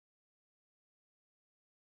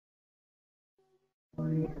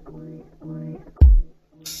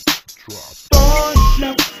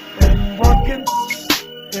Starships and rockets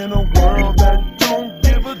in a world that don't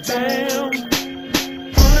give a damn.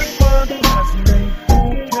 But ask me, who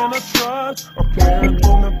can I trust? A plan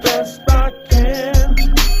doing the best I can.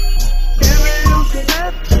 If you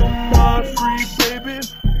set your mind free, baby,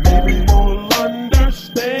 maybe you'll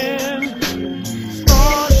understand.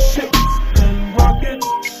 Starships and rockets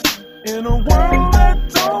in a world that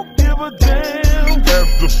don't give a damn. As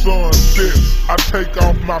the sun sets, I take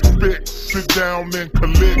off my specs, sit down and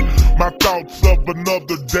collect my thoughts of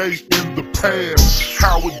another day in the past.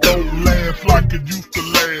 How it don't last like it used to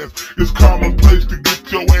last. It's commonplace to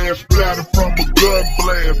get your ass splattered from a gun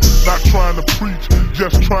blast. Not trying to preach,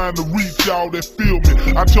 just trying to reach y'all that feel me.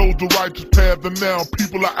 I chose the righteous path and now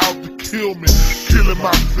people are out to kill me. Killing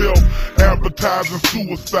myself, advertising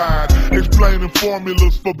suicide, explaining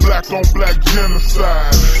formulas for black on black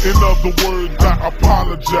genocide. In other words, I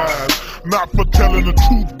apologize. Not for telling the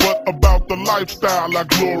truth, but about the lifestyle I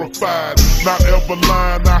glorified. Not ever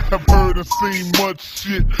lying, I have heard and seen much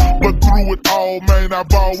shit, but through it all, man,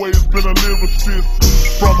 I've always been a lyricist.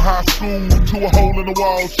 From high school to a hole in the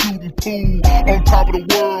wall shooting pool, on top of the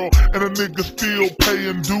world, and a nigga still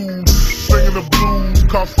paying dues. Singing the blues,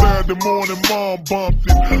 cause Saturday morning mom bumped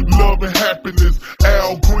it. Love and happiness,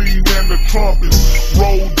 Al Green and the trumpets.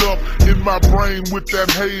 Rolled up in my brain with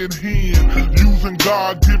that hay and hen. Using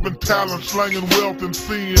God-given talent, slanging wealth and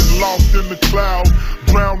sin. Lost in the clouds,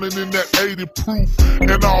 drowning in that 80 proof.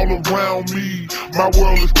 And all around me, my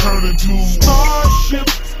world is turning to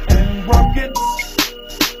starships and rockets.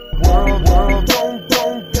 World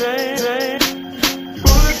don't dang.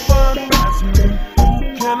 Bullet fun, ask me, who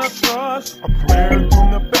can I trust? A prayer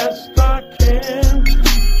doing the best I can.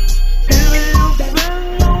 If you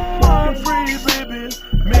send your mind free, baby,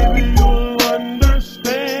 maybe you'll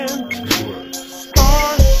understand.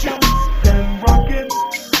 Starships and rockets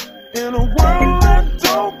in a world that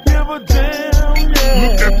don't give a damn. Yeah.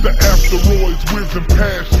 Look at the asteroids whizzing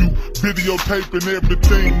past you, videotaping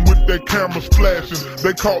everything with their cameras flashing.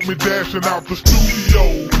 They caught me dashing out the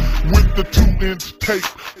studio with the 2-inch tape.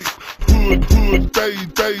 Hood,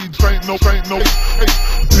 fades, ain't no devil.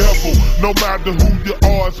 No matter who you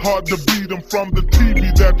are, it's hard to beat them. From the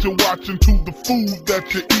TV that you're watching to the food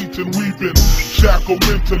that you're eating. We've been shackled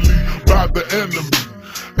mentally by the enemy.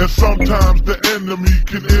 And sometimes the enemy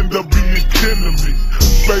can end up being kin to me.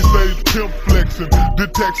 Space age pimp flexing,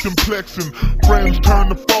 detection plexing. Friends turn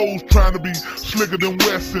to foes, trying to be slicker than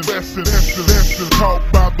Wesson. Caught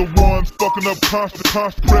by the ones fucking up constant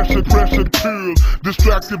pressure pills.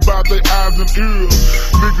 Distracted by their eyes and ears.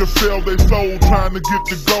 Niggas sell their soul trying to get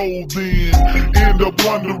the gold in. End up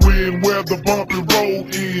wondering where the bumpy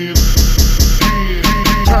road ends.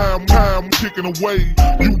 Time ticking away.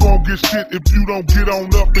 You won't get shit if you don't get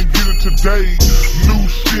on up and get it today. New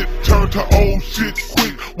shit turn to old shit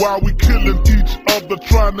quick while we killing each other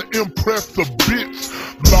trying to impress a bitch.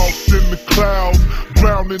 Lost in the clouds,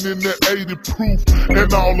 drowning in that 80 proof,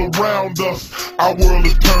 and all around us, our world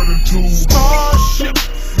is turning to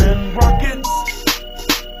starships and rockets.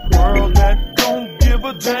 World that don't give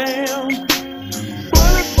a damn.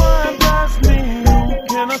 But if I ask me, who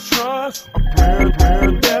can I trust? A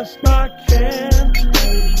prayer best I can.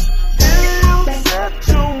 If you set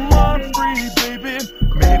your mind free, baby,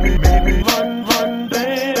 maybe run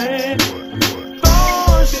dance.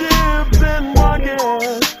 Starships and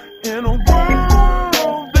rockets in a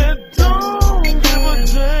world that don't give a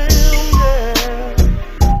damn.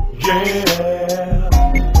 Yeah.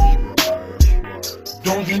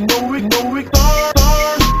 Don't you know it,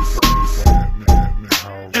 stars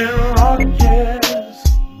and rockets.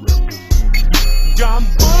 Got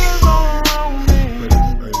buzz around me,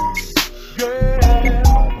 yeah.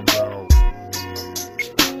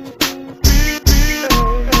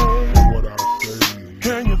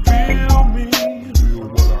 Can you feel me?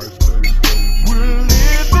 We're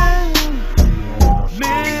living.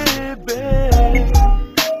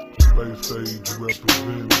 Space age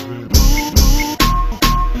representing.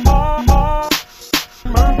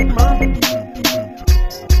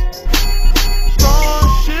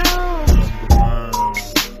 Starships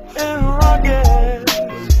and rockets.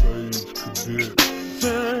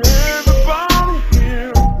 Tell everybody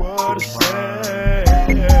hear what I say.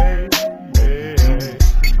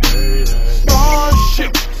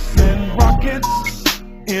 Starships and rockets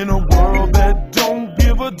in a world that don't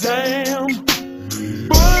give a damn.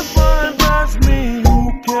 But if I ask me, who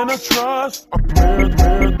can I trust? A prayer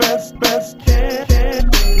best can.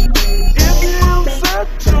 If you set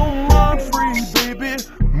your mind free, baby,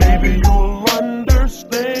 maybe you'll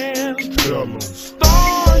understand. Tell 'em.